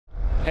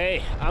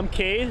Hey, I'm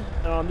Cade,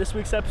 and on this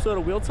week's episode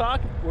of Wheel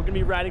Talk, we're going to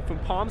be riding from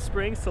Palm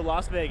Springs to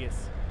Las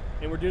Vegas,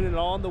 and we're doing it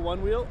all on the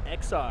Onewheel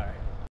XR.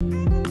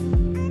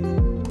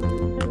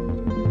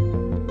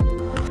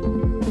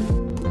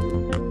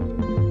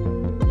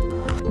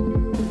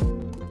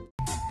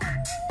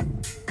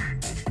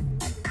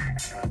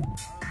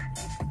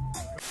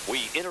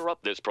 We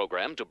interrupt this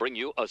program to bring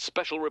you a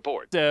special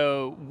report.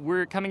 So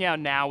we're coming out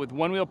now with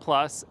Onewheel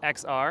Plus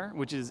XR,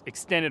 which is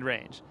extended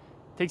range.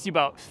 Takes you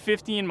about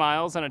 15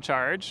 miles on a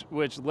charge,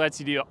 which lets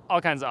you do all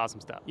kinds of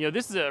awesome stuff. You know,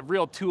 this is a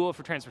real tool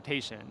for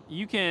transportation.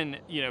 You can,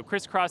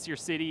 crisscross your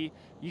city.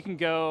 You can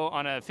go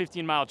on a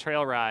 15-mile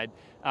trail ride,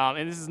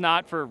 and this is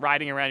not for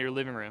riding around your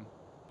living room.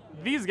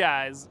 These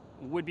guys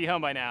would be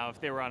home by now if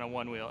they were on a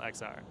Onewheel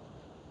XR.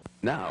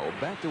 Now,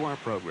 back to our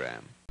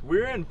program.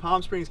 We're in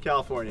Palm Springs,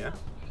 California,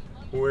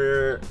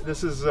 where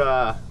this is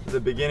the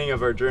beginning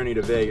of our journey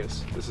to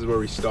Vegas. This is where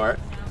we start.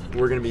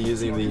 We're going to be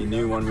using the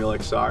new Onewheel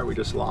XR we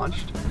just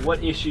launched.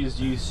 What issues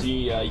do you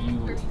see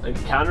you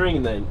encountering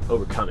and then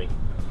overcoming?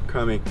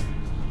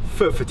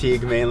 Foot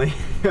fatigue mainly.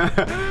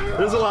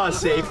 There's a lot of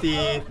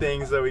safety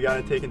things that we got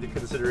to take into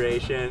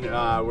consideration.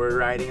 We're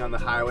riding on the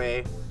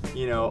highway,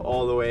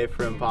 all the way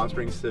from Palm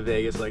Springs to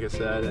Vegas, like I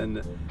said,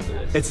 and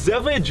it's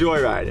definitely a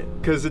joyride,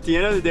 because at the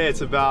end of the day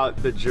it's about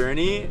the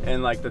journey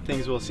and like the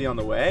things we'll see on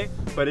the way,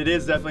 but it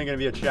is definitely going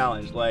to be a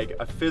challenge, like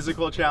a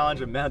physical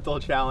challenge, a mental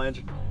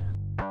challenge.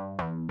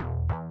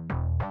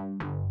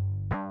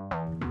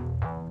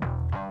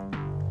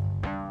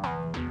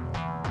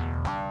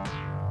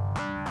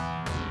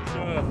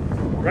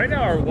 Right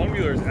now our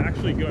Onewheeler is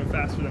actually going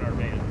faster than our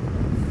van.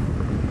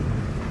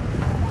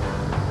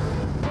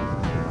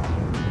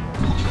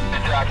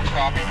 Driver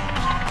copy.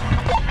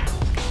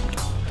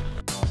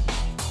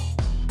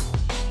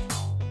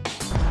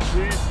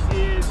 This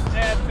is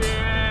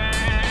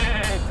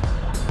epic!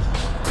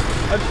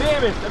 I'm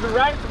famished. I've been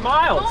riding for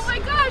miles. Oh my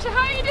gosh, how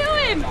are you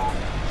doing?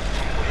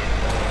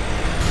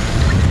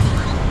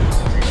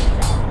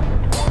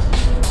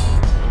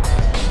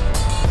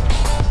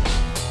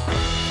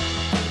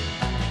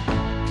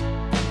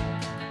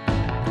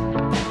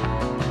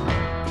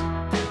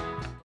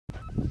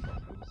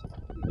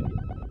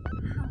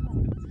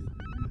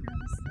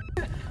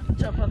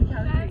 Jump on the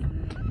couch.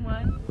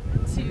 1,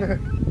 2,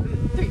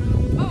 3.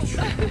 Oh.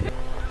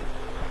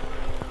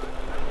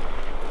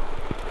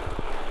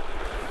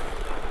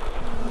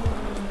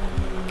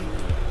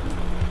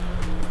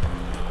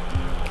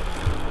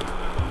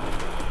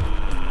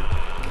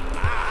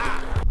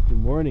 Good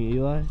morning,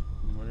 Eli.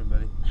 Good morning,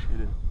 buddy. How you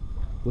doing?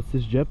 What's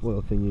this jet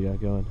oil thing you got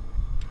going?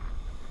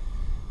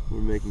 We're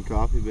making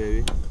coffee,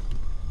 baby.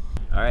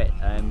 Alright,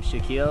 I'm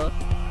Shaquille,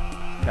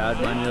 proud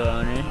Onewheel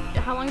owner.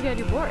 How long have you had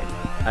your board?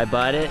 I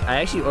bought it, I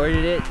actually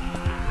ordered it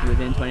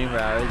within 24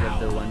 hours of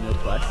the Onewheel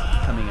Plus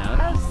coming out.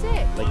 Oh,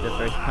 sick. Like the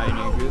first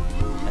pioneer group.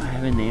 I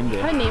haven't named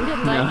it. I named it,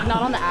 like,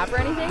 not on the app or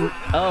anything?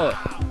 Oh,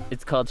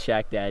 it's called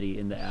Shack Daddy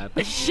in the app.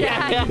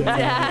 Shack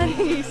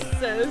Daddy, so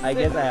sick. I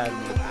guess I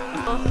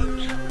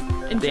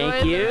have. Enjoy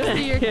Thank you. the rest of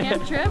your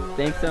camp trip.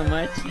 Thanks so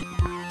much.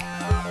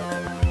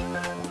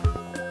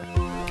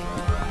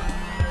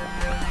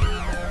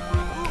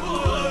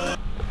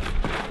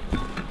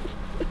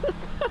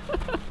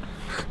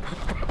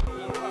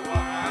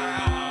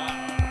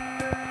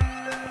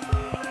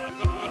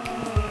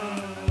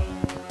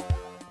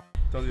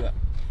 Don't do that.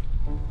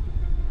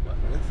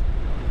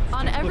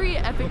 On every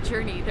epic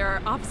journey, there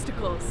are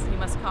obstacles you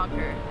must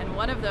conquer, and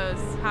one of those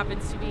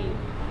happens to be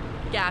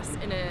gas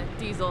in a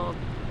diesel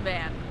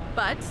van.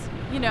 But,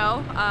 we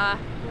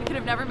could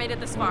have never made it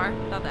this far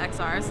without the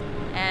XRs,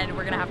 and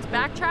we're gonna have to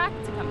backtrack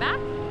to come back,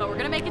 but we're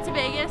gonna make it to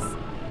Vegas,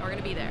 and we're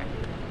gonna be there.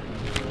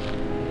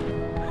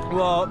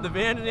 Well, the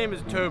van's name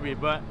is Toby,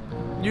 but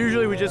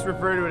usually we just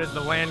refer to it as the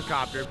Land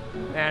Copter,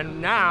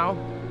 and now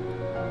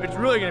it's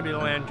really gonna be the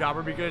Land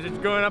Chopper because it's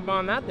going up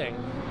on that thing.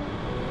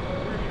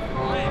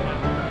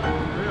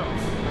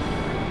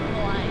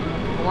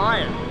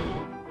 Flying.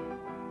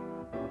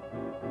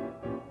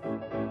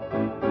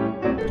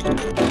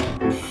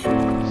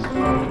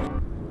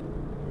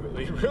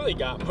 We really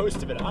got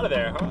most of it out of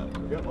there, huh?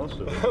 We got most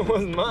of it. That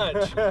wasn't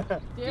much. Do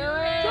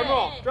it! Drum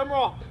roll, drum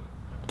roll.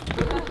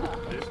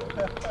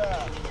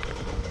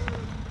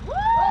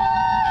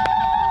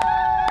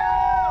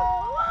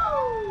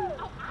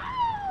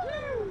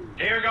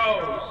 Here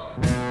goes.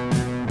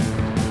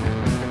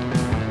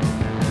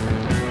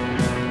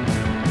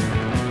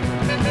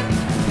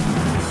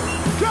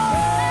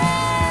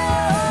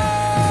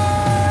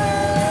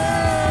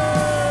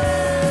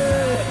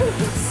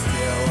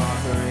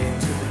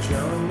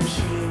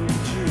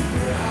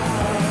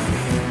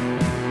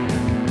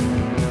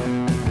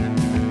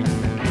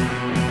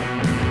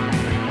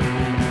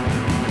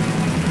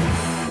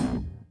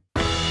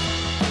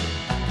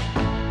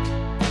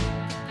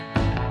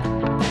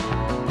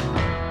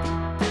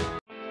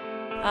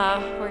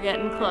 We're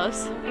getting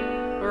close.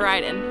 We're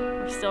riding.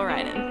 We're still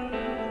riding.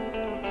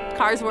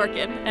 Car's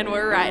working and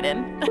we're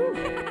riding.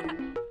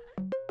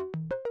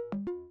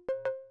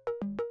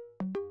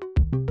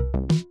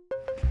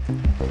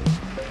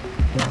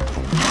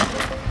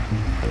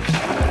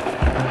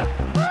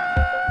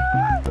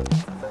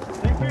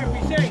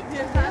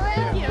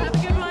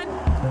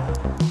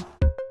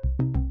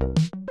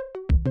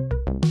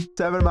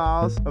 7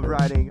 miles of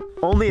riding,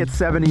 only at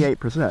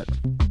 78%.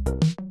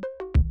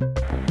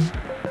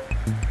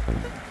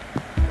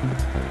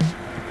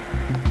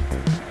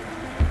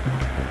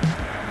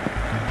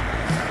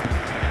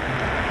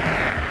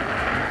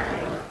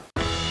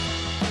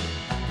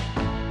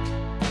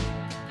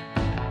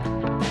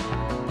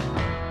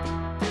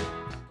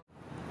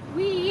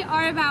 We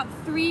are about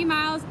 3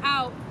 miles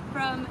out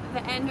from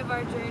the end of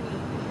our journey.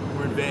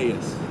 We're in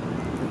Vegas.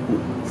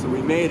 So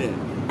we made it.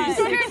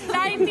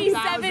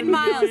 697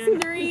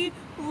 miles, 3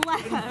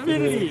 left.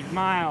 50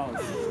 miles.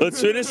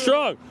 Let's finish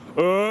strong.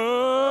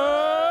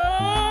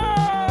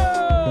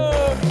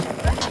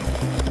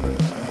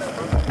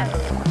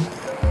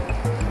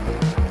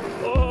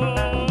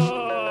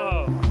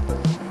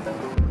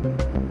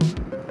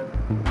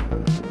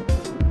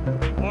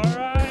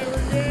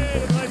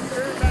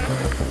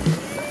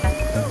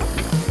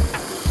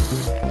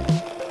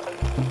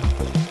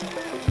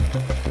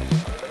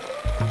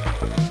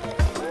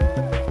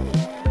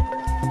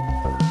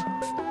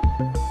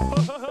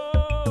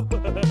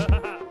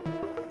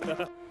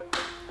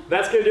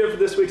 That's going to do it for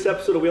this week's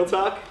episode of Wheel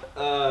Talk.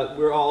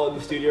 We're all in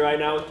the studio right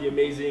now with the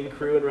amazing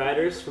crew and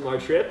riders from our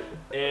trip,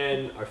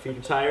 and our feet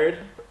are tired,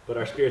 but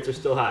our spirits are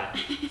still high.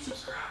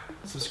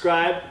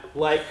 Subscribe,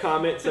 like,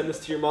 comment, send this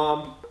to your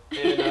mom,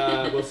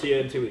 and we'll see you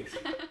in 2 weeks.